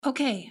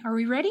Okay, are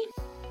we ready?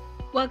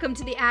 Welcome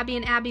to the Abbie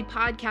and Abby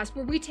podcast,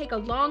 where we take a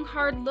long,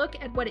 hard look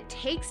at what it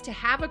takes to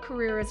have a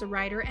career as a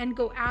writer and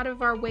go out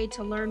of our way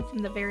to learn from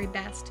the very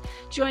best.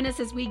 Join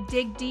us as we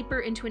dig deeper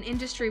into an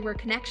industry where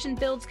connection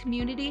builds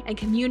community and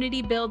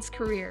community builds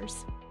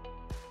careers.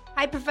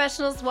 Hi,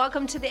 professionals.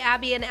 Welcome to the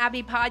Abbie and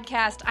Abby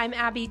podcast. I'm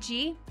Abby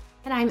G.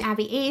 And I'm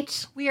Abby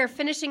H. We are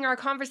finishing our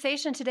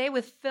conversation today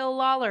with Phil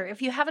Lollar.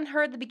 If you haven't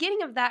heard the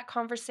beginning of that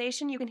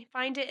conversation, you can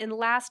find it in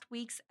last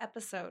week's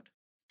episode.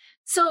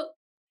 So,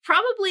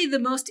 probably the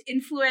most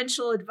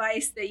influential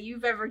advice that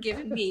you've ever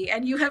given me,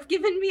 and you have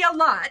given me a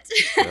lot.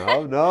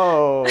 Oh,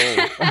 no.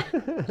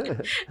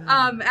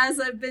 As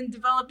I've been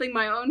developing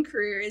my own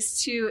career,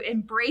 is to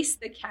embrace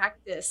the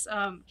cactus.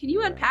 Can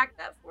you unpack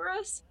that for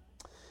us?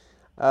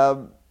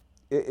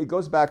 It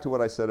goes back to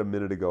what I said a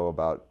minute ago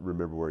about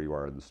remember where you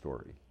are in the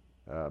story.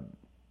 I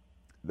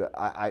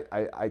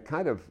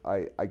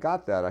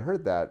got that. I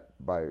heard that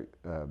by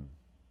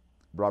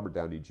Robert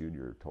Downey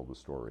Jr. told the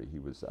story. He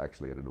was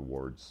actually at an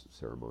awards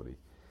ceremony,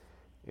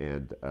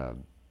 and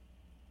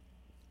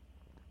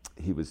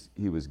he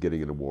was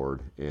getting an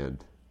award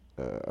and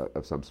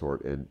of some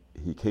sort, and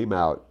he came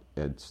out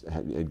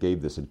and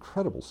gave this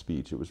incredible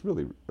speech. It was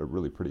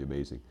really pretty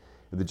amazing,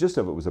 and the gist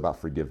of it was about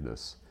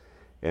forgiveness.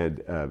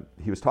 And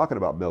he was talking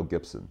about Mel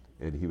Gibson,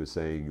 and he was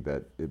saying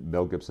that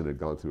Mel Gibson had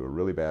gone through a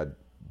really bad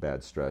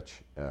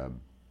stretch,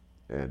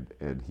 and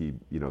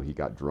he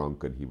got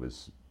drunk and he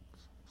was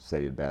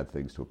saying bad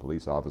things to a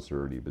police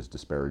officer, and he was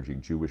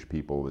disparaging Jewish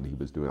people, and he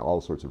was doing all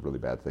sorts of really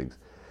bad things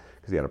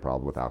because he had a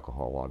problem with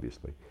alcohol,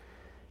 obviously.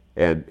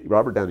 And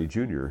Robert Downey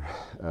Jr.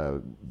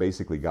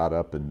 Basically got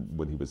up, and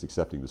when he was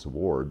accepting this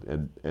award,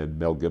 and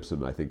Mel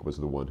Gibson, I think, was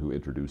the one who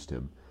introduced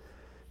him.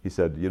 He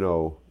said,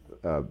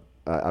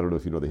 I don't know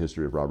if you know the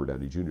history of Robert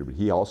Downey Jr., but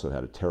he also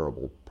had a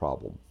terrible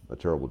problem, a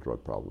terrible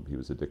drug problem. He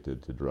was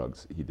addicted to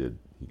drugs. He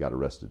got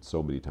arrested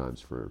so many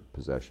times for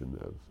possession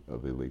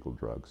of illegal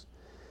drugs.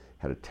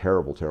 Had a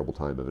terrible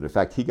time of it. In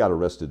fact, he got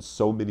arrested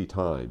so many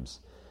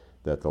times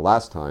that the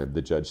last time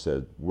the judge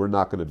said,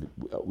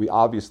 we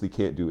obviously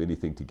can't do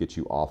anything to get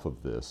you off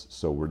of this,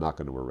 so we're not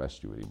going to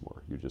arrest you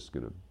anymore. You're just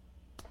going to,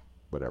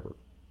 whatever.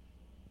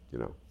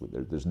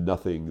 There's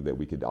nothing that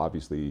we could,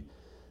 obviously,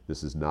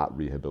 this is not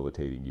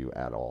rehabilitating you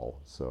at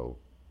all. So,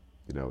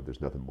 there's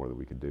nothing more that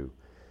we can do.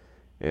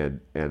 And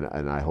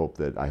I hope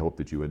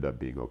that you end up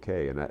being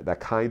okay. And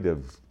that kind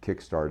of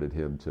kickstarted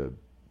him to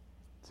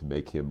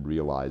make him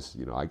realize,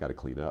 I got to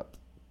clean up.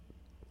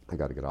 I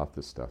got to get off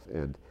this stuff.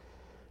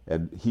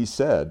 And he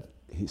said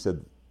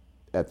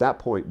at that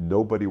point,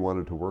 nobody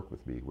wanted to work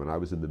with me. When I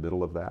was in the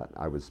middle of that,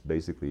 I was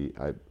basically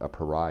a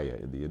pariah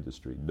in the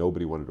industry.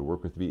 Nobody wanted to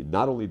work with me.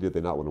 Not only did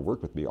they not want to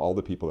work with me, all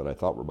the people that I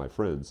thought were my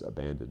friends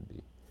abandoned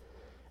me,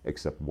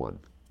 except one,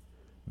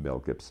 Mel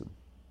Gibson.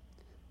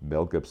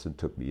 Mel Gibson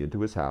took me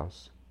into his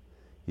house.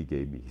 He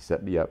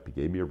set me up. He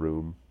gave me a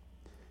room.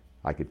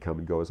 I could come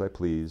and go as I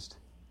pleased.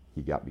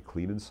 He got me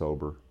clean and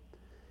sober.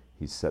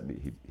 He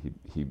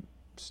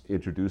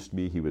introduced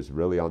me. He was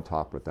really on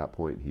top at that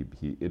point.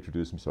 He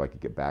introduced me so I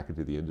could get back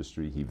into the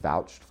industry. He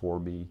vouched for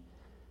me.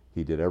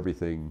 He did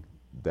everything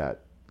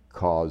that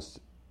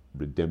caused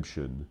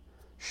redemption,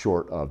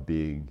 short of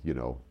being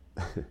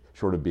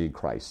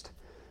Christ.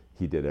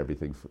 He did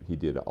everything. He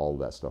did all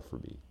that stuff for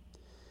me.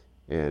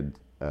 And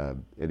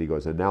he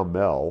goes, and now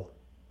Mel,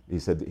 he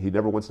said he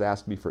never wants to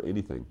ask me for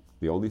anything.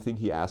 The only thing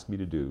he asked me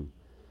to do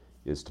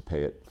is to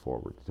pay it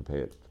forward,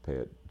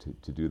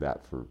 to do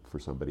that for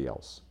somebody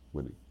else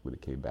when it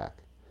came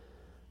back.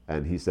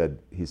 And he said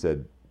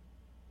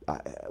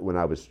when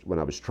I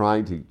was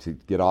trying to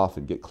get off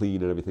and get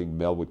clean and everything,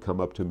 Mel would come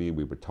up to me and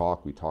we would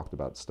talk. We talked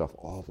about stuff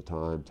all the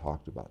time,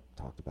 talked about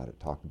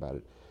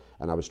it.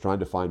 And I was trying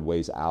to find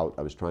ways out.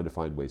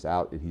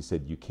 And he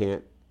said, you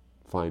can't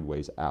find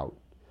ways out.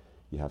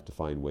 You have to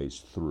find ways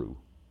through.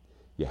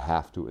 You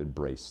have to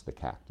embrace the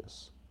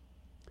cactus.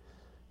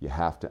 You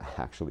have to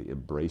actually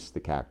embrace the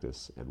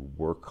cactus and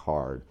work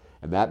hard.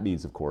 And that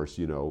means, of course,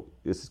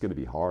 this is going to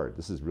be hard.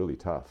 This is really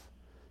tough.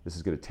 This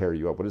is going to tear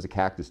you up. What does a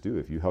cactus do?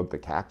 If you hug the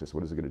cactus,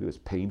 what is it going to do? It's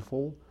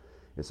painful.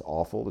 It's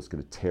awful. It's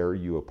going to tear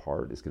you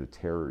apart. It's going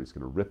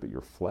to rip at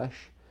your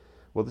flesh.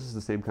 Well, this is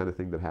the same kind of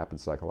thing that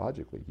happens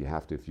psychologically. You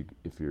have to,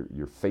 if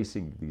you're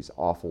facing these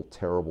awful,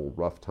 terrible,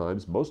 rough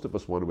times, most of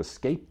us want to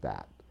escape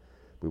that.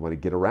 We want to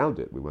get around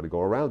it. We want to go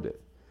around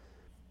it.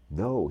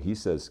 No, he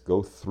says,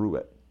 go through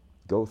it.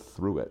 Go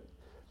through it.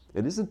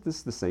 And isn't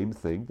this the same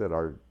thing that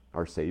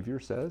our Savior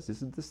says?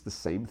 Isn't this the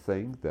same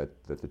thing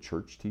that the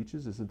church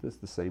teaches? Isn't this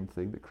the same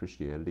thing that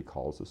Christianity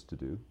calls us to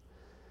do?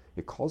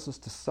 It calls us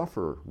to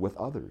suffer with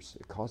others.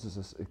 It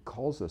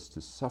calls us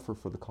to suffer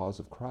for the cause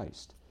of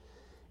Christ.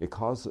 It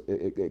calls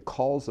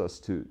us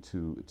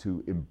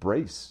to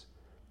embrace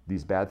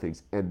these bad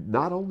things, and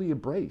not only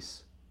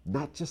embrace,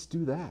 not just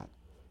do that.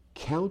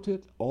 Count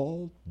it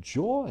all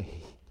joy.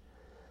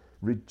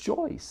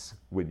 Rejoice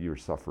when you're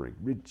suffering.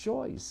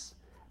 Rejoice.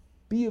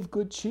 Be of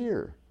good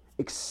cheer.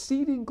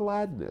 Exceeding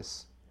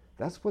gladness.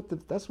 That's what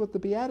the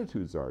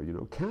Beatitudes are.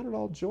 Count it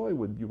all joy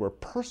when you are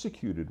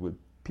persecuted, when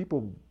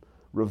people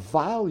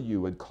revile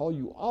you and call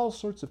you all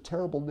sorts of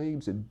terrible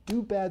names and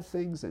do bad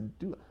things and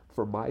do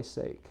for my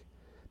sake.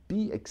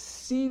 Be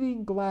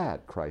exceeding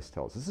glad, Christ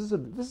tells us.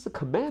 This is a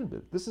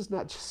commandment. This is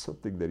not just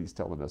something that he's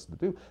telling us to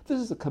do. This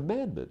is a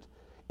commandment.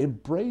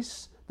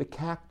 Embrace the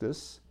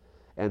cactus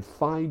and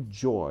find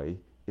joy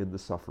in the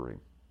suffering.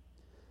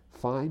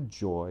 Find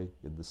joy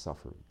in the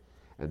suffering.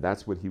 And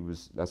that's what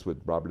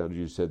Robert Downey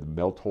Jr. said.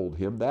 Mel told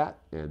him that,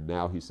 and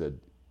now he said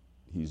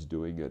he's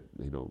doing it.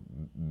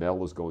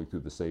 Mel is going through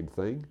the same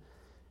thing,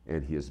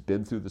 and he has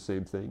been through the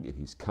same thing, and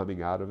he's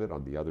coming out of it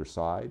on the other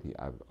side,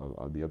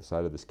 on the other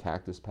side of this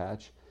cactus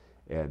patch.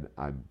 And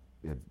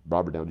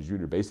Robert Downey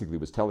Jr. basically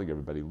was telling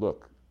everybody,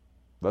 look,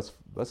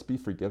 let's be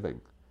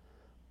forgiving.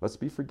 Let's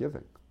be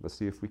forgiving. Let's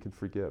see if we can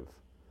forgive.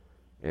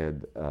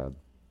 And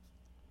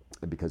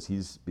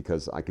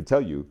because I can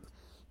tell you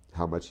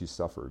how much he's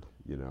suffered,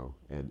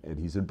 and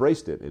he's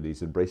embraced it, and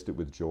he's embraced it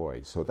with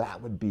joy. So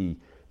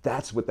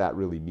that's what that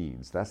really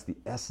means. That's the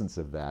essence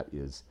of that,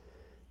 is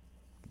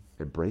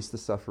embrace the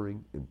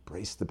suffering,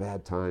 embrace the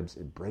bad times,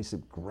 embrace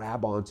it,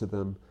 grab onto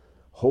them,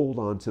 hold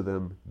on to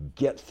them,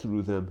 get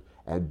through them,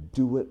 and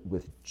do it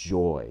with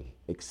joy,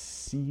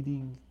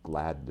 exceeding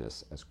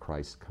gladness as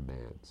Christ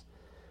commands.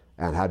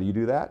 And how do you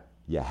do that?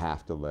 You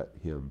have to let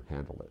him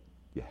handle it.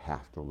 You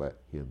have to let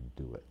him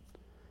do it.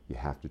 You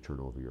have to turn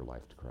over your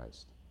life to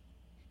Christ.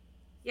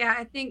 Yeah,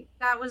 I think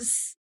that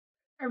was,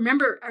 I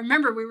remember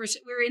we were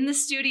in the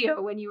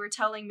studio when you were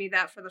telling me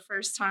that for the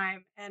first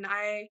time. And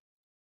I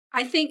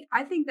think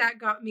that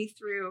got me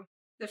through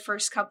the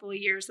first couple of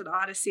years at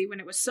Odyssey, when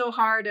it was so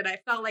hard and I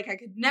felt like I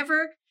could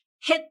never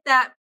hit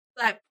that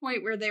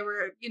point where they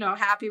were,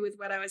 happy with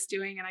what I was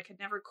doing, and I could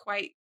never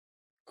quite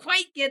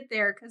get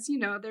there, because,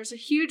 there's a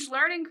huge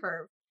learning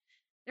curve.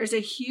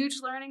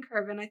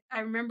 And I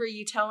remember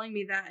you telling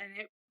me that,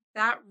 and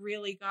that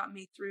really got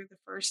me through the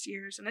first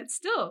years, and it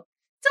still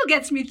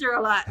gets me through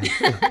a lot.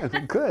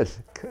 Good.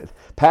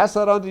 Pass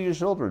that on to your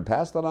children.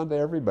 Pass that on to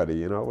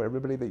everybody,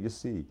 everybody that you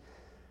see.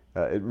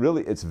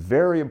 It's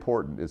very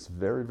important. It's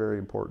very, very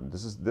important.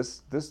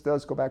 This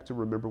does go back to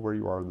remember where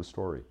you are in the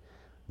story.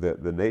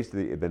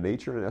 The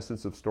nature and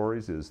essence of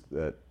stories is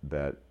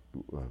that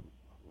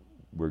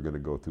we're going to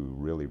go through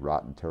really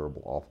rotten,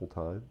 terrible, awful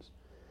times.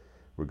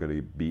 We're going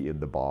to be in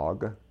the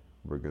bog.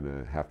 We're going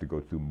to have to go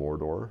through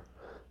Mordor.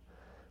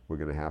 We're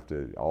going to have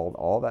to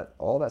all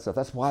that stuff.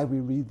 That's why we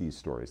read these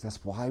stories.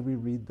 That's why we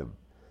read them.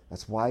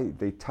 That's why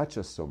they touch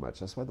us so much.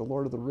 That's why the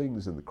Lord of the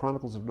Rings and the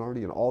Chronicles of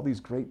Narnia and all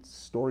these great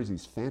stories,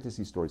 these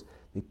fantasy stories,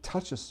 they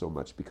touch us so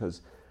much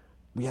because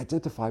we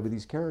identify with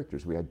these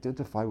characters. We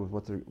identify with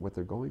what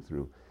they're going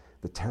through,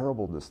 the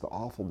terribleness, the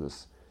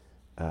awfulness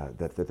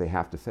that they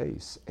have to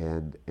face,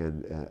 and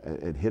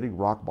hitting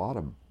rock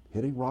bottom.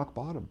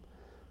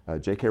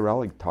 J.K.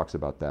 Rowling talks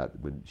about that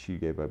when she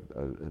gave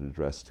an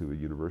address to a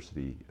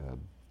university.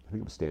 I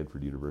think it was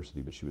Stanford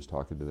University, but she was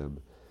talking to them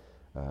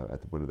at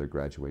one of their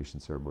graduation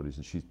ceremonies,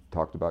 and she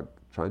talked about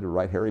trying to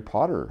write Harry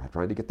Potter,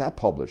 trying to get that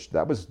published.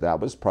 That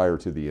was prior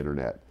to the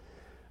internet.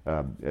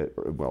 It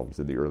was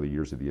in the early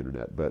years of the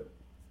internet, but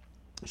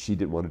she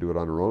didn't want to do it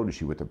on her own, and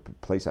she went to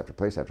place after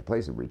place after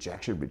place, and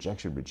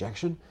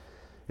rejection.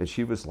 And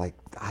she was like,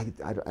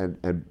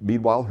 and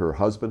meanwhile, her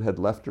husband had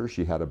left her.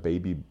 She had a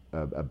baby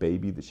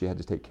that she had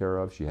to take care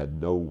of. She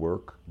had no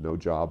work, no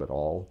job at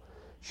all.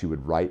 She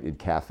would write in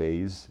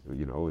cafes,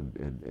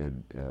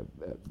 and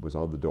was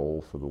on the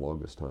dole for the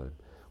longest time.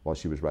 While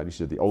she was writing, she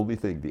said, the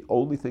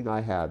only thing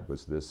I had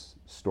was this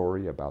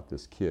story about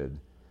this kid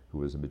who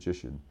was a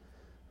magician,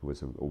 who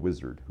was a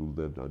wizard, who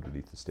lived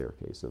underneath the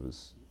staircase of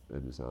his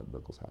aunt and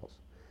uncle's house.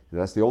 And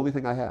that's the only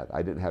thing I had.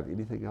 I didn't have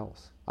anything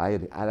else.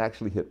 I'd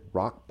actually hit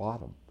rock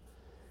bottom.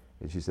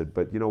 And she said,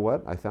 but you know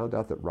what? I found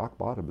out that rock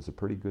bottom is a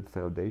pretty good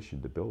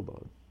foundation to build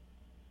on.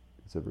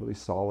 It's a really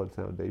solid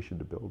foundation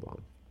to build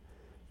on.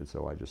 And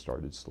so I just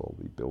started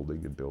slowly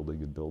building again.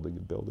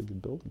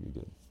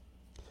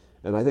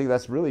 And I think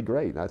that's really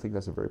great. I think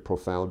that's a very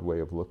profound way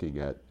of looking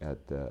at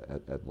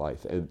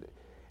life. And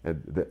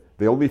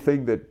the only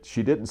thing that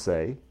she didn't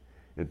say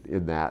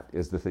in that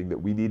is the thing that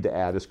we need to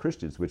add as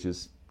Christians, which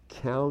is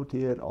count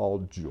it all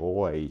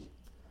joy.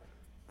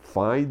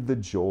 Find the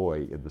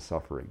joy in the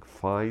suffering.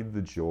 Find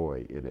the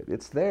joy in it.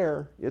 It's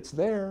there.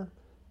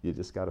 You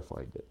just got to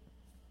find it.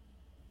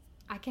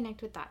 I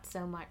connect with that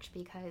so much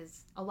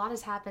because a lot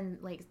has happened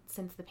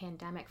since the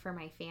pandemic for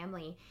my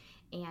family,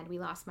 and we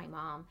lost my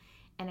mom.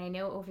 And I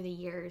know over the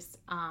years,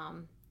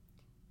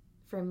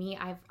 for me,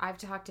 I've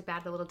talked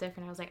about it a little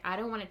different. I was like, I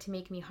don't want it to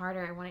make me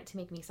harder. I want it to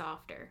make me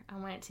softer. I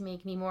want it to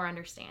make me more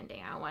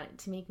understanding. I want it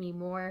to make me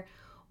more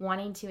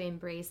wanting to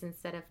embrace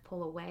instead of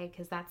pull away,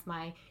 because that's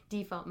my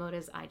default mode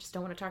is I just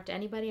don't want to talk to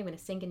anybody. I'm going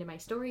to sink into my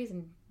stories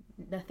and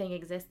nothing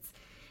exists.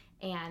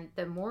 And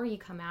the more you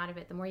come out of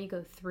it, the more you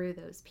go through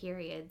those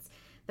periods,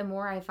 the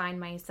more I find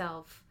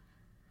myself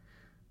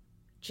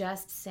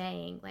just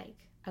saying,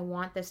 I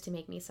want this to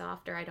make me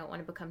softer. I don't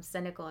want to become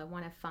cynical. I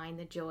want to find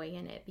the joy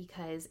in it,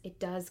 because it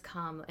does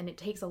come, and it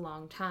takes a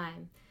long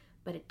time,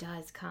 but it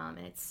does come,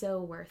 and it's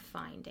so worth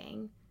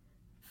finding,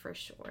 for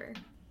sure.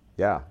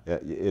 Yeah,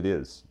 it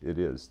is. It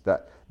is.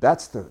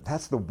 That's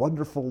the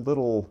wonderful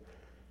little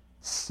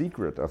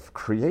secret of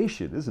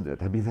creation, isn't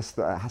it? I mean,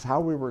 that's how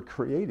we were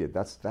created.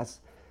 That's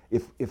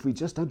if we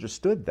just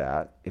understood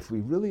that, if we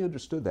really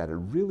understood that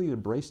and really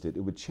embraced it, it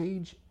would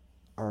change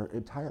our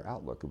entire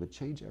outlook. It would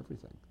change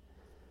everything.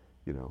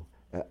 You know,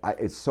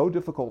 it's so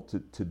difficult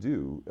to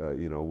do.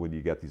 You know, when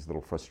you get these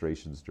little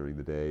frustrations during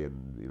the day,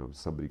 and you know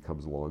somebody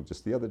comes along.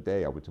 Just the other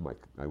day, I went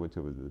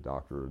to the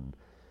doctor, and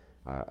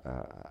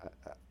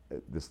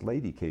this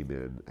lady came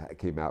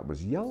out and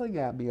was yelling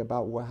at me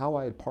about how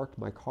I had parked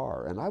my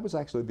car, and I was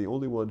actually the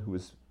only one who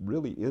was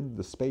really in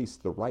the space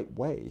the right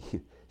way.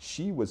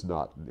 She was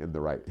not in the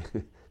right,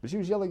 but she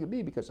was yelling at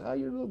me because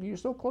you're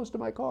so close to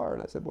my car,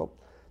 and I said, well,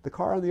 the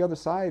car on the other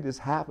side is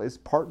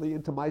partly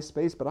into my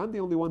space, but I'm the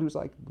only one who's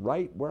like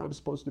right where I'm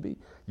supposed to be.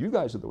 You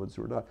guys are the ones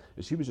who are not.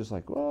 And she was just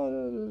like, oh,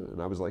 and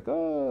I was like,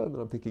 oh, and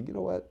I'm thinking, you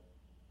know what,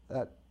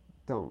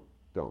 don't.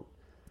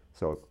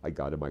 So I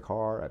got in my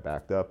car, I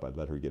backed up, I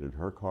let her get in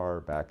her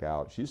car, back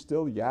out. She's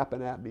still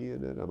yapping at me,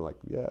 and then I'm like,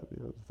 yeah,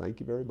 thank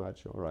you very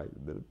much, all right.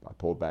 And then I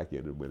pulled back in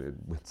and went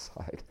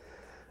inside.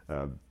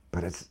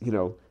 But it's,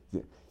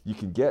 you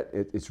can get,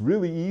 it's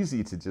really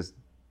easy to just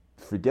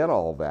forget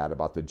all that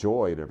about the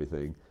joy and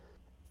everything.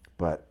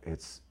 But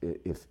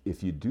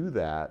if you do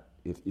that,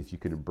 if you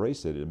can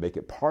embrace it and make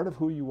it part of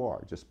who you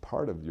are, just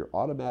part of your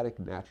automatic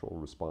natural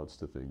response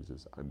to things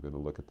is, I'm going to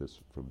look at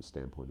this from the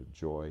standpoint of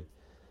joy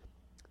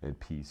and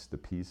peace, the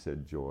peace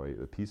and joy,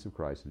 the peace of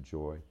Christ and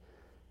joy,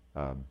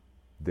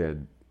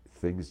 then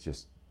things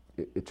just,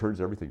 it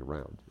turns everything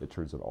around. It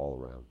turns it all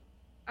around.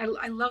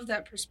 I love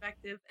that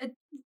perspective.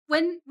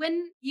 When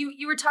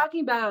you were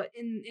talking about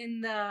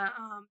in the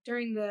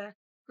during the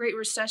Great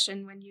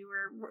Recession, when you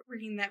were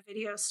working that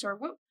video store,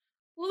 what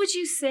would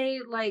you say?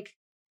 Like,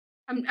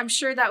 I'm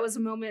sure that was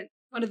one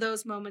of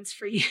those moments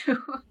for you.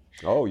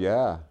 Oh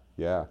yeah.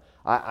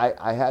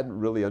 I hadn't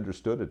really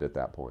understood it at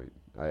that point.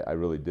 I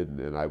really didn't,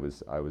 and I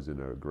was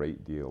in a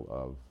great deal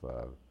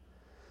of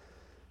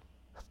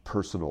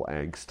personal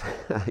angst,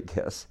 I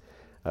guess.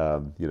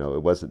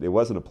 It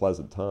wasn't a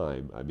pleasant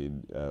time. I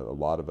mean, a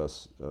lot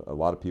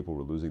of people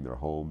were losing their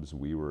homes.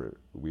 We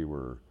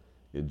were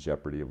in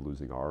jeopardy of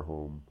losing our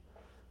home.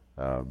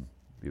 I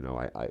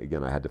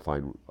had to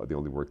find the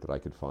only work that I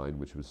could find,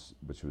 which was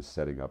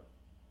setting up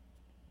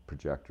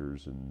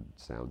projectors and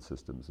sound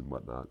systems and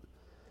whatnot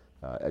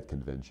at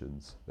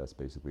conventions. That's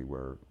basically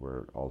where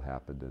it all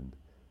happened, and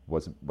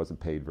wasn't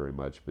paid very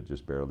much, but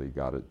just barely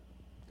got it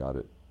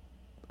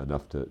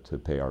enough to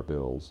pay our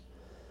bills.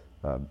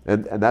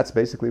 And that's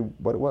basically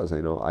what it was.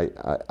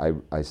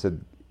 I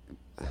said,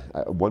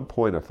 at one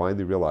point I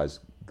finally realized,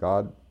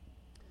 God,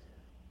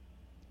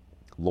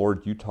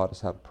 Lord, you taught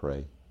us how to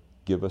pray.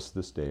 Give us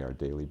this day our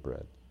daily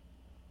bread.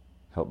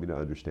 Help me to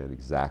understand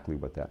exactly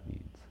what that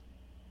means.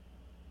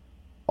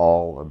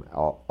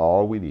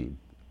 All we need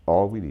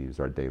is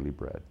our daily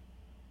bread.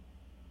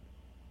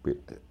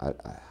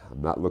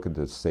 I'm not looking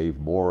to save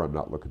more. I'm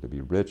not looking to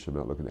be rich.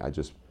 I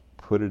just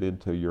put it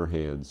into your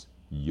hands.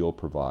 You'll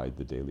provide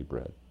the daily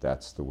bread.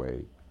 That's the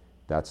way.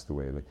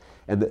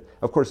 And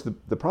of course,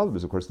 the problem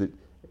is, of course,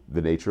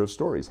 the nature of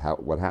stories.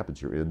 What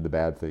happens? You're in the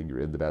bad thing. You're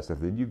in the bad stuff.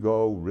 Then you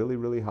go really,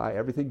 really high.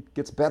 Everything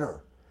gets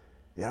better.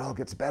 It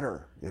gets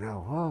better.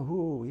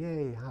 Oh,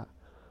 yay!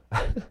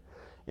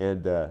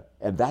 And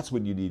that's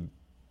when you need.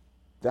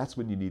 That's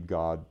when you need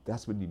God.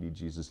 That's when you need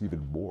Jesus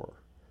even more.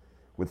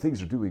 When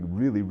things are doing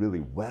really, really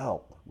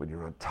well. When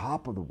you're on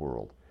top of the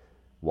world.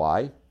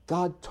 Why?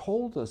 God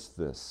told us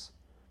this.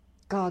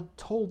 God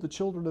told the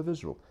children of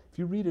Israel. If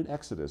you read in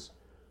Exodus,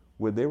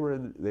 when they were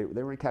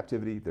in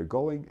captivity, they're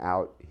going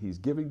out. He's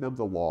giving them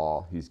the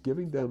law. He's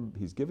giving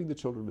the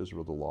children of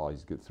Israel the law.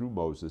 He's through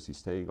Moses. He's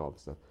saying all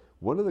this stuff.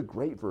 One of the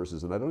great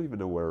verses, and I don't even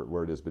know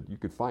where it is, but you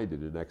could find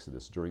it in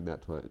Exodus during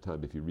that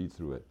time if you read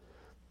through it.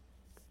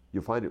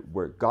 You'll find it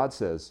where God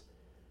says,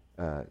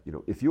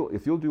 if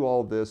you'll do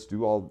all this,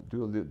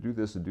 do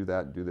this and do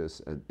that and do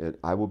this, and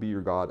I will be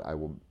your God. I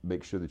will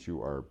make sure that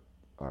you are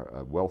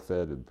well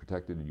fed and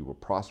protected, and you will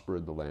prosper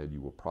in the land. You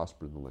will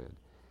prosper in the land.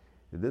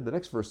 And then the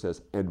next verse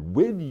says, and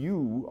when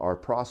you are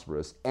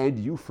prosperous and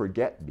you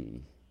forget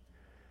me.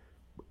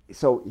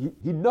 So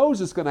he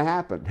knows it's going to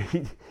happen.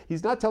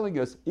 He's not telling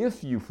us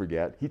if you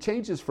forget. He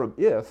changes from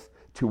if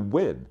to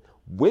when.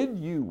 When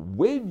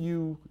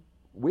you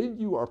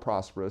are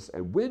prosperous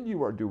and when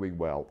you are doing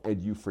well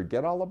and you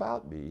forget all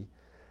about me,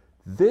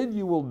 then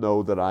you will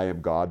know that I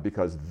am God,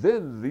 because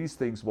then these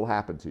things will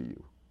happen to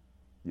you.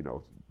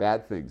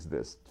 Bad things,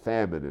 this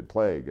famine and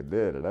plague and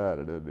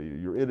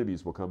and your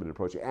enemies will come and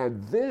approach you,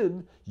 and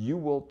then you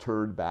will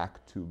turn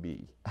back to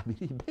me. I mean,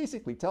 he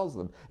basically tells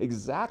them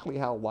exactly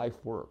how life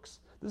works.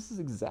 This is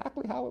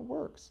exactly how it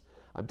works.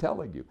 I'm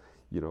telling you,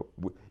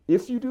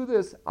 if you do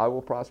this, I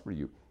will prosper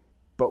you.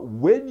 But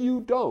when you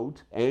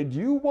don't, and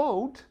you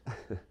won't,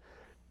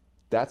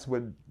 that's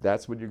when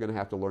you're going to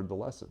have to learn the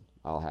lesson.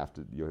 You have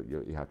to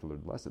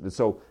learn the lesson. And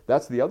so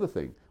that's the other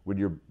thing.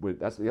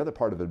 That's the other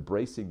part of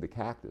embracing the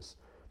cactus.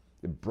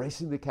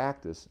 Embracing the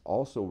cactus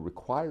also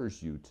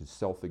requires you to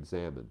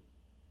self-examine.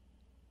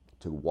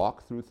 to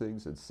walk through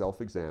things and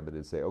self-examine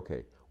and say,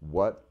 okay,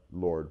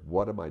 Lord,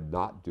 what am I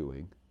not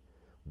doing?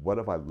 What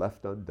have I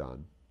left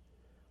undone?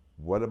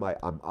 What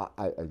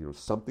am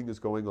something is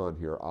going on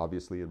here,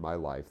 obviously, in my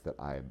life that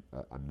I'm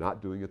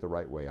not doing it the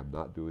right way. I'm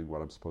not doing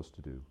what I'm supposed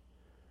to do.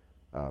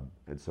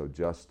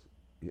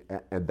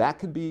 And that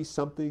can be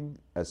something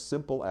as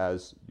simple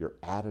as your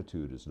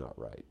attitude is not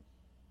right.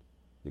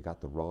 You got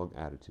the wrong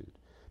attitude.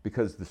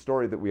 Because the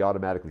story that we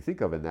automatically think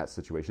of in that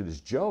situation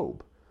is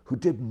Job, who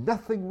did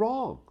nothing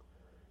wrong.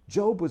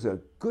 Job was a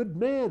good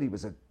man. He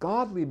was a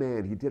godly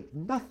man. He did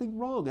nothing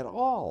wrong at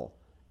all,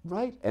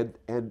 right?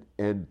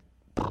 And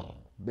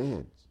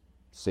man,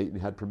 Satan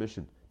had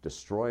permission.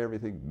 Destroy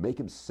everything, make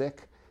him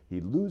sick.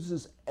 He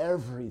loses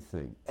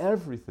everything.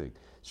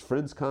 His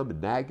friends come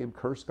and nag him,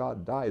 curse God,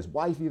 and die. His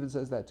wife even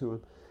says that to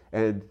him.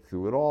 And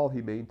through it all,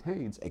 he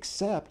maintains,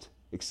 except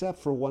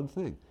for one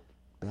thing,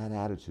 bad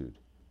attitude.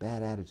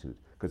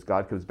 Because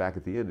God comes back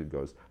at the end and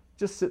goes,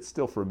 just sit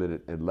still for a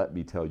minute and let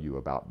me tell you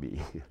about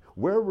me.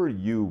 Where were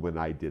you when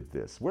I did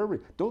this?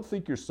 Don't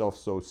think yourself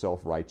so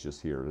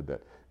self-righteous here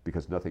that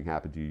because nothing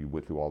happened to you, you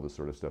went through all this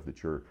sort of stuff,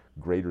 that you're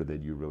greater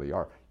than you really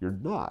are. You're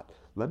not.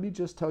 Let me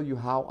just tell you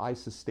how I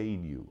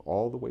sustain you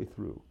all the way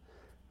through.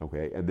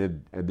 Okay, and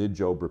then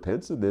Job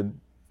repents, and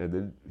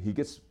then he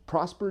gets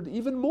prospered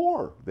even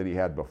more than he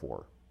had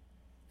before.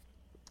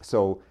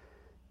 So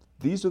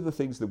these are the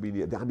things that we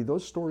need. I mean,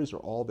 those stories are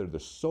all there. They're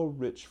so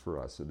rich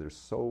for us, and there's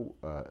so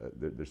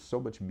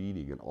much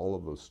meaning in all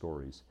of those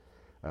stories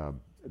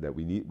that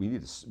we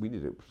need to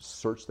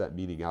search that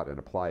meaning out and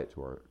apply it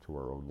to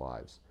our own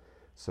lives.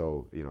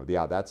 So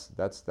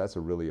that's a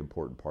really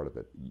important part of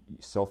it.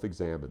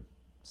 Self-examine.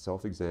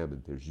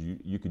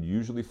 You can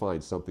usually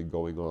find something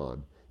going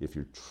on if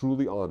you're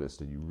truly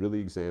honest and you really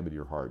examine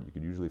your heart. You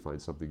can usually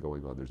find something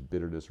going on. There's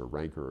bitterness or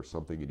rancor or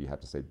something, and you have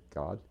to say,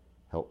 God,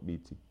 help me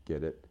to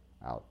get it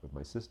out of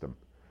my system.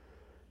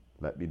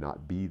 Let me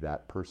not be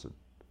that person.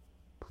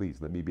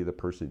 Please, let me be the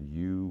person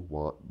you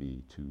want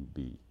me to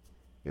be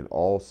in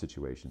all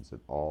situations, in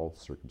all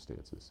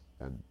circumstances,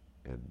 and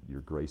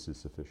your grace is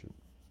sufficient.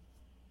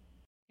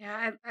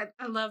 Yeah,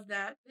 I love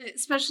that,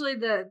 especially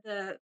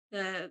the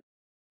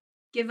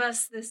give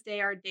us this day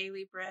our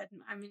daily bread.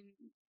 I mean,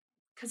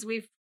 because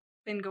we've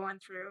been going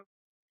through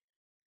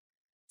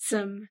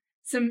some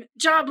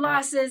job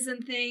losses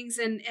and things,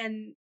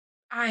 and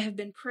I have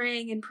been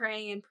praying, and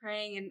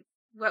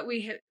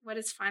what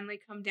has finally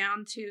come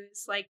down to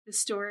is like the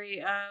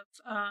story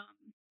of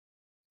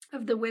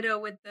the widow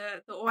with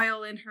the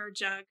oil in her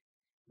jug,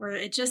 where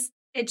it just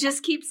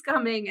keeps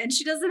coming, and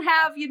she doesn't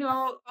have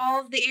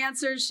all of the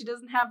answers. She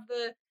doesn't have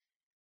the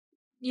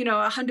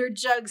 100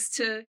 jugs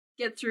to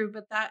get through,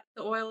 but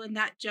the oil in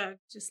that jug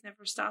just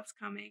never stops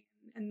coming,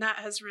 and that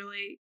has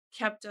really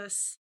kept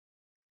us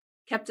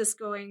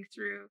going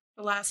through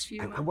the last few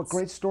months. And what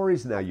great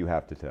stories now you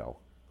have to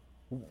tell.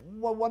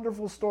 What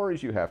wonderful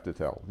stories you have to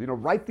tell.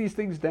 Write these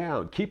things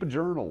down. Keep a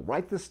journal.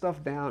 Write this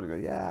stuff down. And go,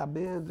 yeah,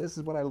 man, this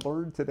is what I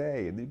learned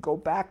today. And then go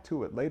back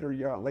to it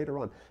later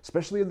on,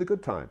 especially in the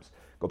good times.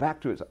 Go back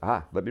to it.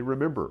 Let me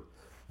remember.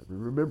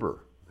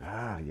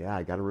 Yeah,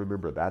 I got to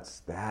remember.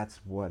 That's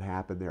what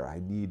happened there. I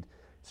need,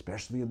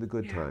 especially in the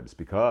good times,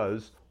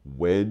 because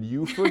when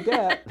you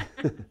forget,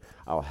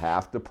 I'll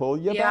have to pull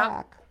you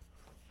back.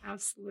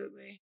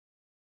 Absolutely.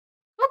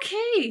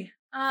 Okay.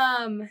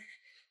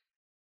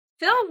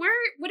 Phil,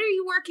 what are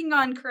you working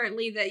on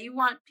currently that you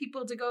want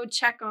people to go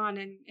check on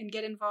and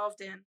get involved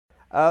in?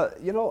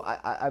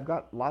 I've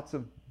got lots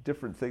of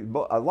different things.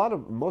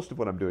 Most of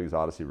what I'm doing is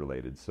Odyssey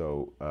related.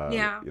 So,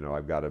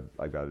 I've got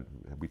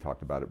we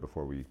talked about it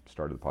before we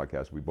started the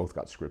podcast. We both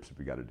got scripts that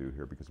we got to do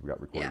here because we got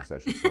recording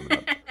sessions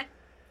coming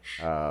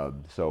up.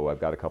 So I've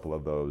got a couple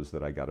of those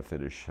that I got to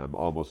finish. I'm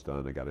almost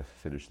done. I got to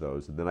finish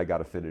those. And then I got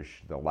to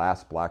finish the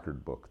last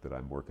Blackard book that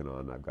I'm working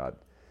on. I've got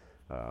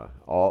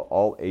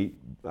all 8.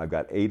 I've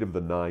got 8 of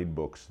the 9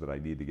 books that I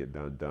need to get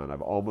done.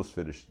 I've almost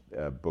finished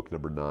book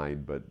number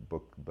 9,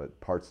 but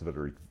parts of it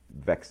are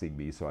vexing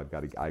me, so I've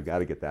got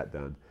to get that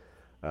done.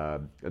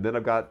 And then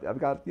I've got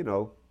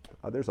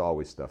there's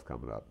always stuff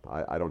coming up.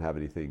 I don't have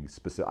anything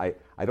specific.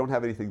 I don't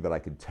have anything that I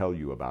can tell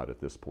you about at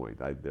this point.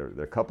 There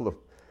are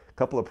a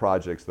couple of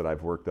projects that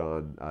I've worked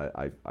on.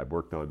 I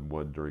worked on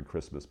one during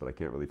Christmas, but I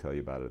can't really tell you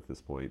about it at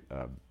this point.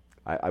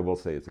 I will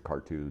say it's a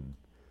cartoon.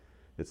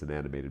 It's an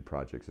animated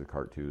project. It's a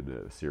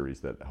cartoon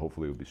series that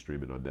hopefully will be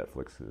streaming on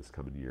Netflix this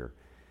coming year.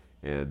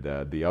 And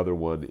the other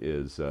one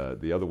is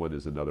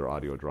another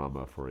audio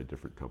drama for a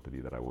different company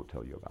that I won't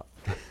tell you about.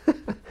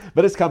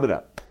 But it's coming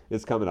up.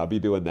 I'll be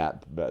doing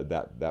that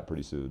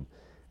pretty soon.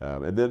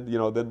 And then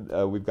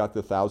we've got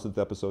the 1,000th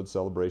episode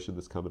celebration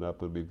that's coming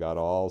up, and we've got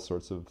all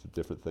sorts of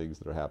different things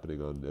that are happening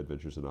on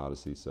Adventures in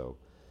Odyssey. So.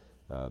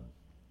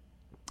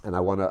 And I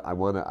want to,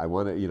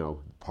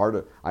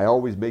 I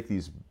always make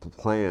these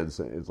plans.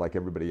 It's like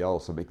everybody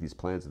else. I make these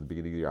plans at the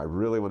beginning of the year. I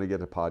really want to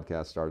get a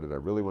podcast started. I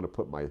really want to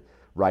put my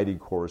writing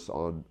course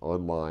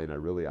online. I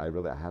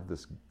have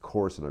this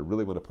course, and I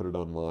really want to put it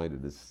online.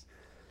 And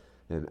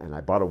and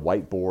I bought a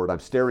whiteboard. I'm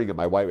staring at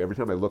my whiteboard. Every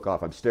time I look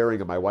off, I'm staring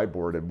at my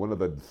whiteboard, and one of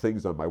the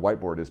things on my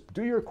whiteboard is,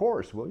 do your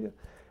course, will you?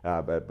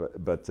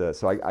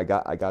 So I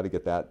got to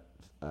get that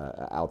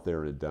out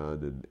there and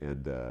done,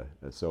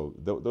 and so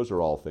those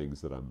are all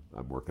things that I'm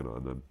working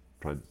on.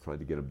 I'm trying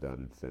to get them done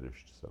and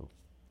finished. So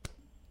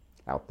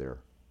out there.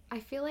 I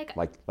feel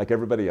like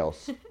everybody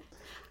else.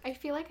 I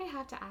feel like I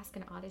have to ask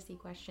an Odyssey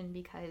question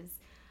because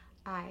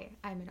I'm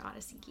an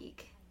Odyssey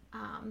geek.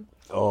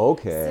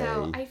 Okay.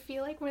 So I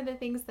feel like one of the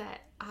things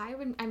that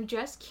I'm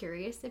just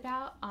curious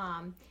about.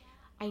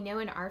 I know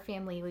in our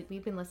family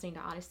we've been listening to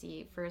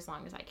Odyssey for as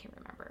long as I can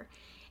remember,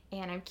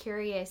 and I'm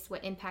curious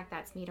what impact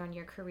that's made on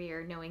your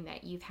career, knowing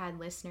that you've had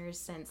listeners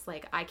since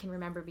like I can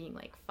remember being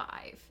like 5,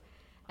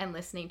 and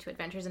listening to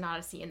Adventures in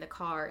Odyssey in the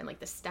car, and like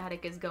the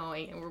static is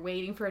going, and we're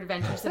waiting for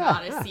Adventures in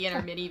Odyssey in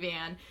our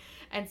minivan.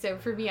 And so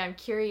for me, I'm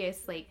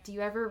curious, like, do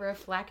you ever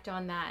reflect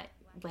on that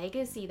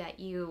legacy that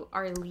you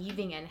are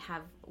leaving and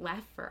have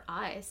left for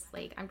us?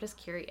 Like, I'm just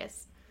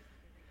curious.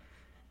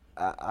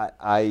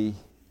 Paul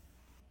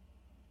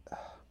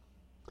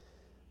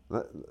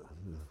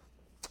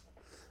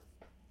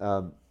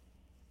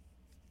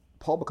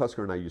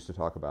McCusker and I used to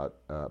talk about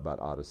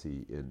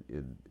Odyssey and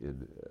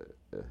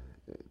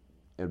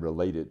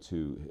relate it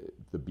to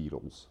the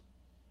Beatles.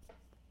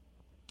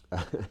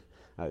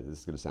 This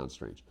is going to sound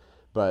strange,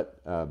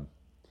 but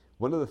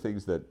one of the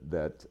things that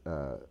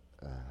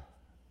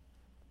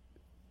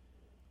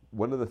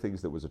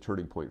was a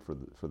turning point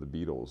for the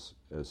Beatles,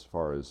 as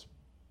far as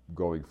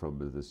going from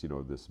this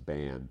this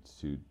band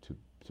to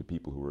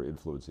people who were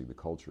influencing the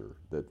culture,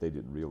 that they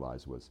didn't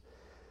realize was,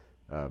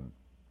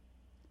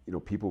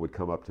 people would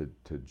come up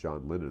to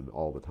John Lennon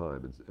all the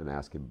time and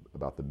ask him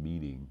about the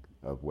meaning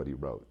of what he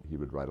wrote. He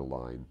would write a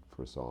line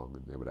for a song,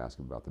 and they would ask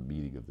him about the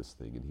meaning of this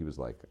thing, and he was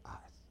like, I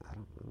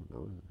don't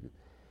know,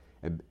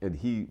 and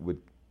he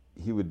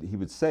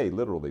would say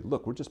literally,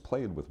 look, we're just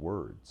playing with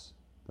words.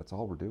 That's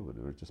all we're doing.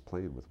 We're just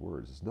playing with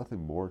words. There's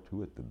nothing more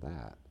to it than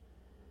that.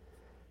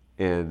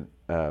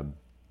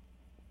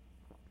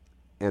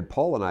 And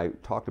Paul and I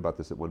talked about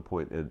this at one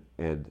point,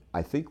 and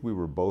I think we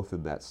were both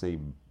in that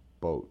same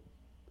boat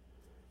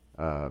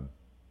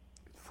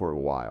for a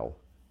while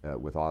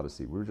with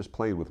Odyssey. We were just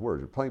playing with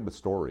words. We're playing with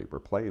story. We're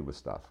playing with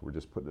stuff. We're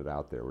just putting it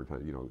out there. We're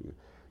trying,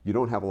 you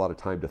don't have a lot of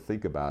time to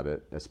think about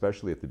it,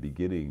 especially at the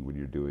beginning when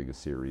you're doing a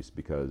series,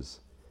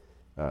 because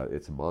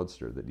it's a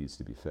monster that needs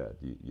to be fed.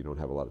 You don't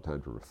have a lot of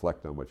time to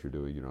reflect on what you're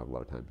doing. You don't have a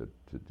lot of time to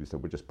do stuff.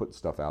 We're just putting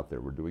stuff out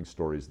there. We're doing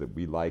stories that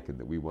we like and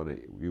that we want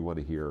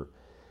to hear,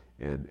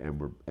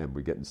 and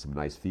we're getting some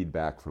nice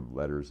feedback from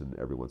letters and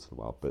every once in a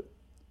while. But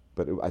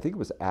I think it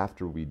was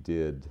after we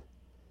did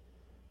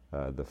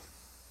the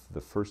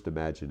first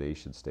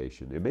Imagination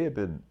Station. It may have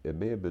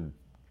been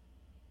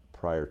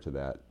prior to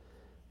that,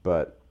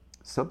 but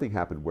something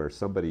happened where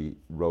somebody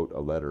wrote a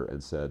letter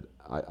and said,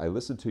 I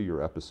listened to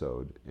your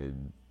episode,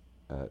 and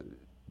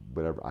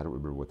whatever, I don't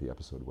remember what the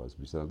episode was,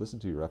 but he said, I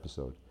listened to your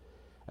episode,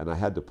 and I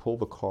had to pull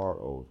the car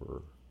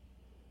over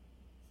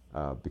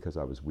because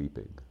I was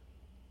weeping.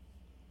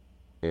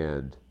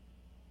 And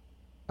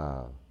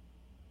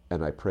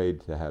I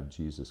prayed to have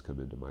Jesus come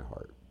into my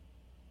heart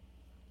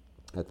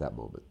at that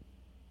moment.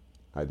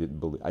 I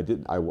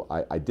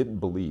didn't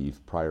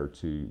believe prior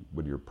to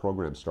when your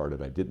program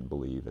started. I didn't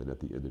believe, and at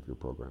the end of your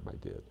program, I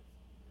did.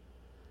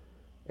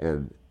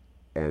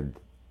 And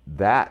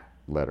that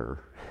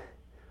letter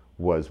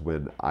was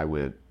when I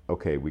went,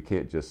 okay, we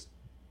can't just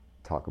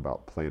talk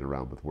about playing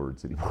around with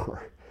words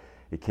anymore.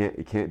 It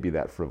can't be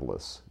that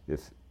frivolous.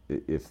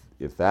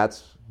 If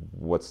that's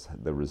what's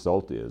the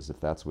result is, if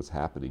that's what's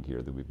happening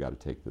here, then we've got to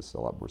take this a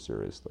lot more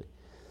seriously.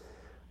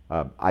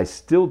 I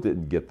still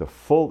didn't get the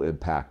full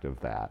impact of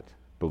that.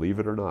 Believe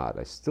it or not,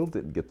 I still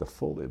didn't get the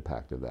full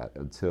impact of that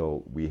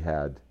until we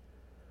had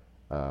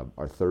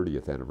our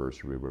 30th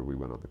anniversary, where we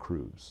went on the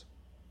cruise.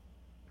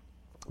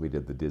 We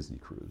did the Disney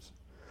cruise.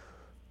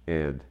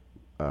 And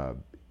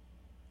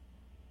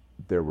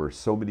there were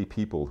so many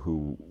people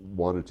who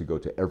wanted to go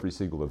to every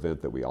single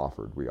event that we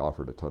offered. We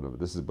offered a ton of it.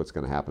 This is what's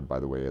going to happen, by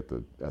the way, at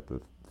the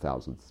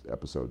 1000th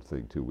episode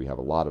thing too. We have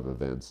a lot of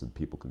events, and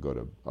people can go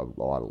to a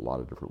lot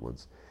of different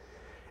ones.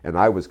 And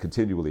I was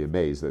continually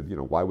amazed that,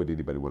 why would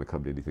anybody want to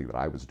come to anything that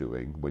I was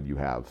doing when you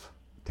have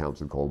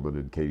Townsend Coleman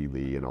and Katie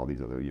Lee and all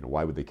these other,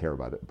 why would they care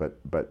about it?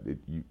 But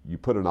you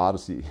put an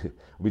Odyssey,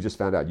 we just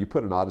found out, you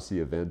put an Odyssey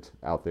event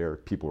out there,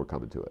 people were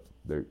coming to it.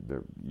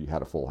 You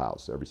had a full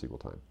house every single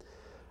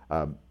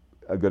time.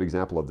 A good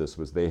example of this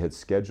was they had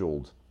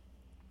scheduled,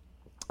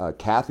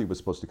 Kathy was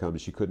supposed to come, and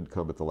she couldn't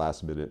come at the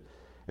last minute,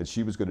 and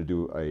she was going to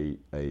do a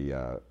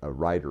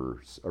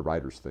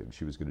writer's thing.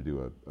 She was going to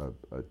do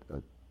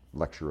a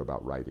lecture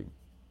about writing,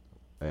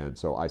 and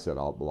so I said,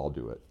 I'll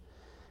do it.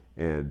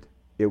 And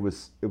it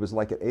was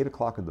like at 8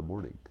 o'clock in the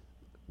morning.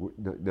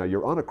 Now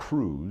you're on a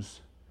cruise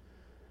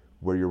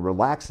where you're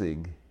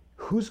relaxing.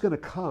 Who's going to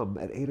come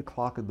at 8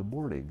 o'clock in the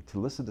morning to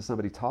listen to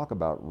somebody talk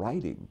about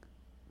writing?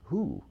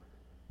 Who?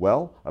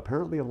 Well,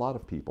 apparently a lot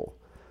of people,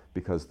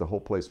 because the whole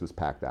place was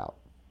packed out.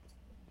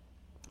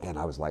 And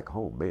I was like,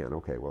 oh man,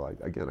 okay, well,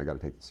 I got to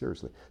take this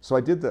seriously. So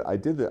I did it. I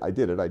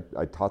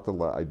taught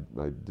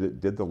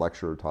did the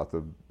lecture, taught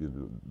the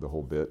the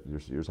whole bit.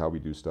 Here's how we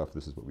do stuff.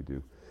 This is what we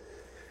do.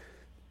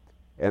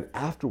 And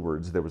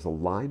afterwards, there was a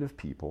line of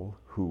people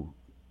who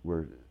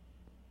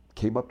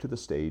came up to the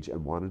stage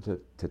and wanted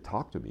to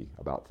talk to me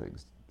about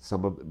things.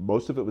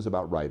 Most of it was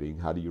about writing.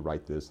 How do you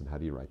write this and how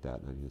do you write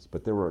that?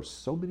 But there were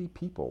so many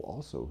people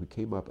also who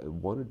came up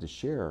and wanted to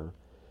share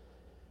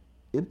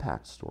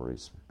impact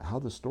stories, how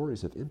the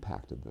stories have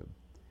impacted them.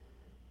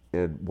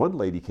 And one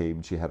lady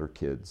came, she had her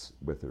kids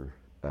with her.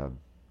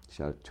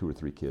 She had 2 or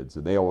 3 kids,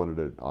 and they all wanted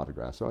an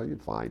autograph. So I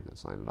said, fine, I'll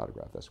sign an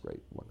autograph, that's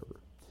great,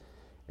 whatever.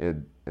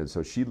 And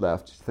so she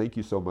left. Thank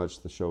you so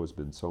much. The show has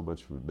been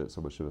meant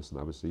so much to us. And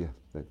I was,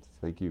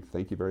 thank you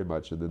very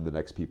much. And then the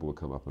next people would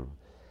come up. And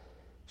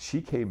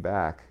she came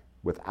back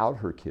without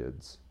her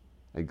kids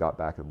and got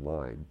back in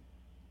line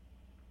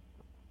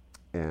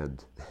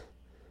and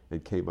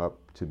came up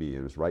to me. And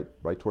it was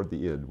right toward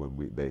the end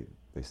when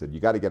they said, you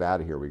got to get out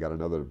of here. We got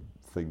another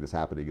thing that's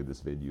happening in this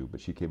venue. But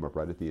she came up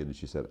right at the end and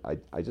she said,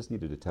 I just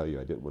needed to tell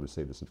you, I didn't want to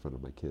say this in front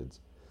of my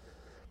kids,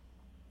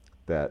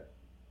 that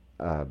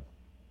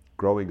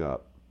growing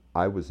up,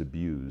 I was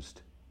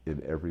abused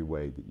in every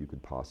way that you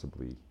could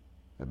possibly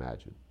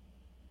imagine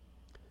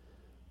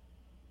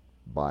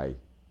by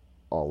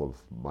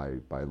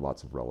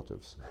lots of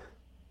relatives.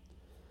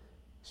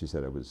 She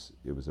said it was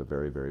a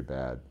very, very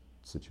bad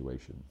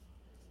situation.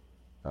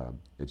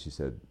 And she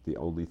said, the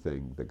only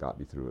thing that got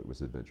me through it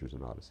was Adventures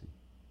in Odyssey.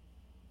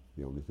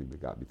 The only thing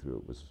that got me through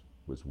it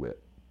was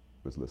wit,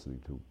 was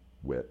listening to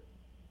wit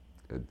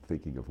and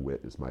thinking of wit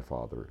as my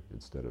father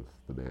instead of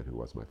the man who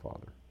was my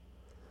father.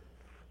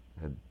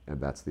 And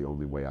that's the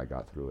only way I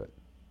got through it.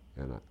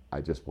 And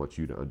I just want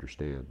you to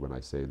understand, when I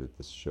say that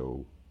this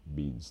show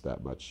means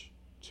that much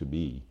to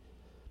me,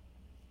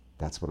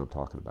 that's what I'm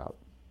talking about.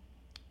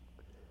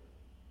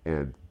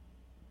 And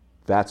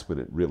that's when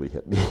it really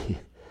hit me.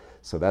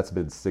 So that's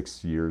been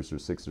 6 or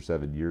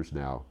 7 years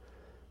now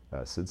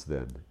since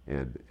then.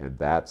 And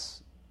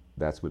that's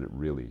when it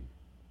really,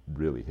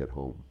 really hit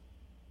home.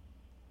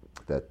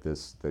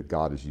 That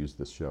God has used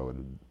this show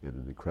in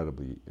an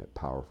incredibly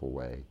powerful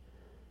way.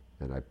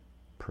 And I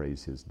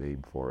praise his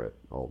name for it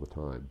all the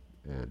time.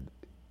 And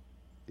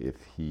if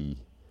he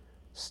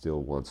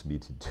still wants me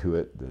to do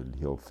it, then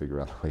he'll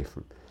figure out a way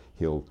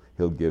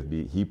he'll give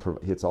me,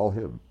 it's all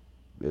him.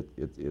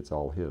 It's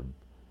all him.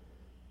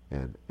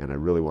 And I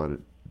really want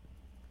it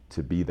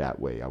to be that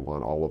way. I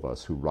want all of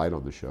us who write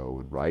on the show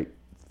and write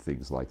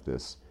things like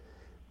this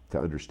to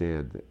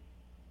understand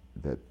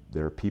that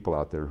there are people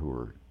out there who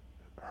are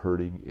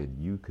hurting, and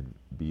you could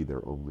be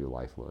their only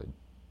lifeline.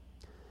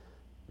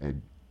 And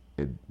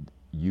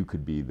you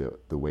could be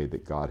the way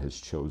that God has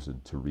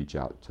chosen to reach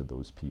out to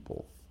those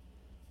people.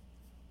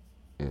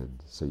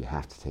 And so you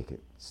have to take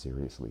it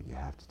seriously. You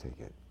have to take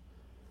it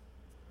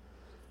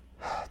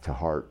to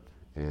heart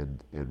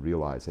and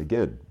realize,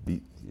 again,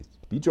 be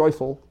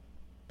joyful.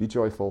 Be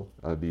joyful.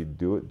 I mean,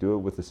 do it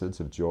with a sense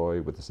of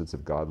joy, with a sense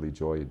of godly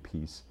joy and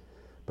peace.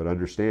 But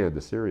understand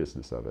the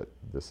seriousness of it.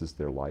 This is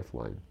their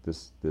lifeline.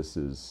 This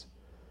is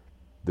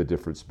the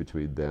difference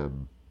between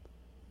them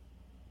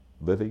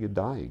living and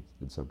dying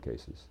in some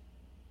cases.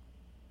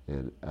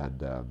 And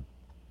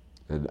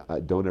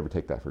don't ever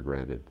take that for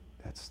granted.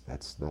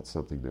 That's not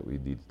something that we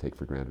need to take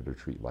for granted or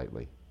treat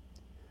lightly.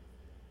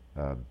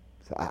 So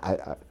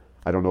I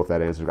don't know if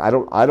that answers. I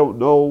don't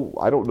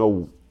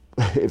know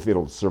if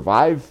it'll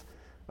survive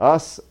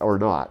us or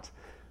not.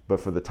 But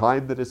for the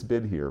time that it's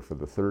been here, for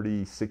the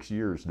 36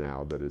 years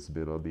now that it's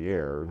been on the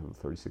air,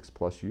 36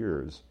 plus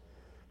years,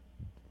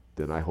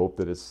 then I hope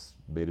that it's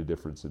made a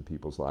difference in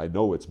people's lives. I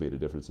know it's made a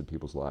difference in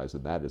people's lives,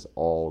 and that is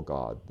all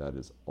God. That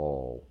is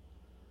all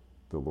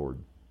the Lord.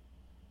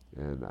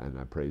 And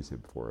I praise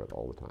him for it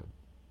all the time,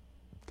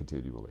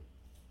 continually.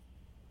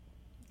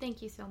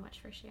 Thank you so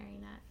much for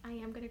sharing that. I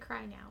am going to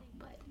cry now,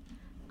 but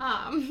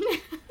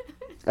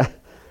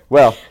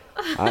well,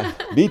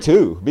 me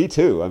too. I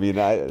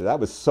memean, that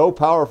was so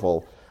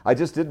powerful. I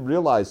just didn't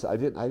realize. I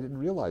didn't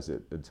realize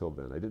it until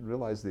then. I didn't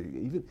realize that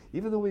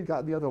even though we'd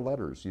gotten the other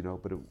letters,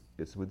 But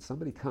it's when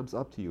somebody comes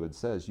up to you and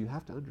says, "You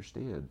have to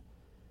understand.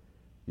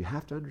 You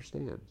have to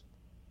understand.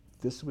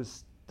 This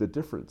was the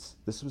difference.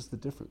 This was the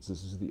difference.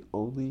 This is the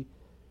only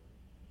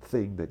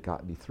thing that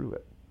got me through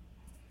it."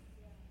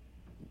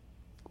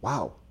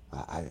 Wow.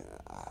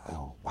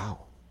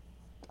 Wow.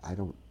 I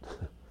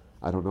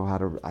don't know how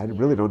to. I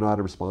really don't know how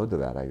to respond to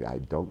that. I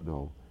don't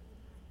know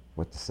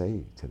what to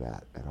say to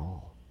that at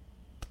all.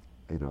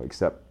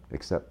 Except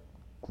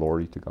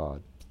glory to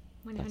God.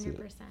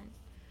 100%.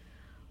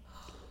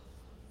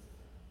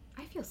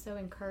 I feel so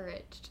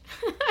encouraged.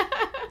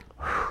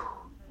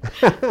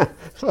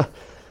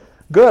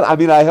 Good. I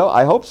mean,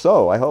 I hope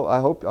so. I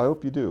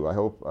hope you do. I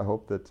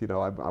hope that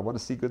I want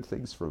to see good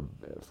things from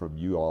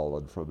you all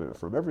and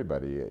from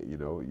everybody.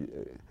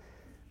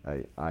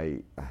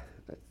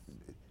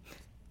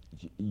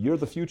 You're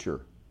the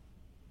future.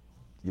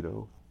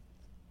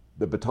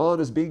 The baton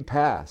is being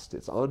passed.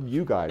 It's on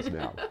you guys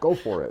now. Go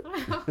for it.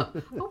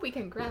 Hope we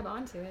can grab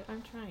onto it.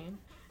 I'm trying.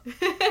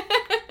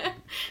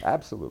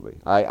 Absolutely.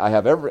 I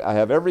have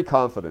every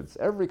confidence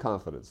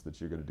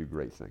that you're going to do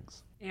great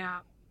things. Yeah.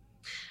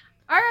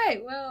 All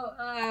right.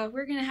 Well,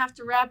 we're going to have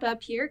to wrap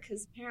up here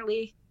because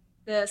apparently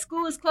the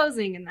school is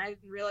closing, and I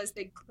didn't realize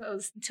they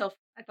closed until,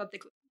 I thought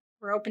they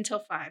were open till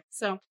 5.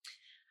 So,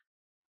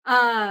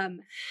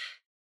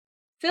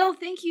 Phil,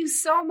 thank you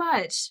so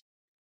much.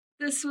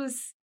 It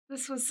was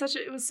such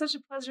a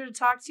pleasure to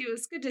talk to you. It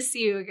was good to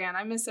see you again.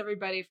 I miss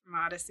everybody from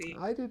Odyssey.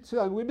 I did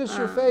too. We miss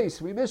your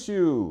face. We miss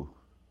you.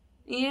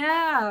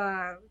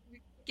 Yeah.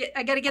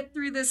 I got to get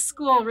through this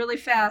school really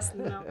fast,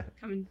 and then I'll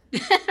come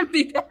and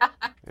be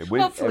back. And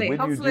hopefully you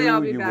do,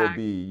 I'll be back.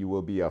 You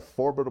will be a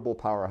formidable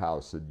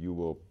powerhouse, and you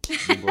will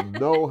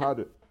know how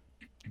to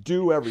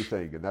do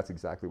everything, and that's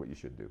exactly what you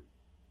should do.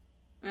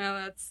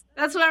 Well,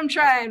 that's what I'm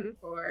trying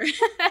for.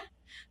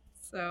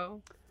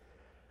 So.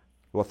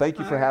 Well, thank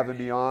you for having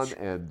me on,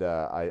 and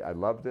I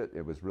loved it.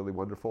 It was really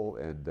wonderful,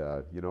 and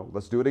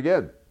let's do it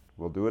again.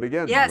 We'll do it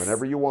again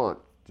whenever you want.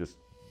 Just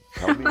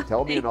tell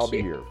me, and I'll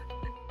be here.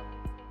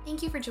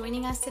 Thank you for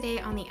joining us today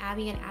on the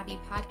Abbie and Abby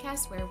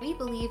podcast, where we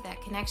believe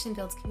that connection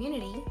builds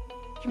community.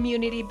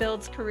 Community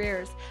builds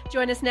careers.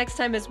 Join us next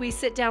time as we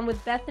sit down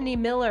with Bethany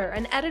Miller,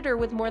 an editor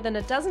with more than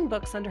a dozen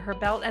books under her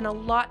belt and a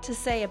lot to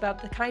say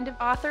about the kind of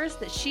authors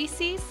that she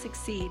sees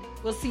succeed.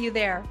 We'll see you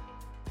there.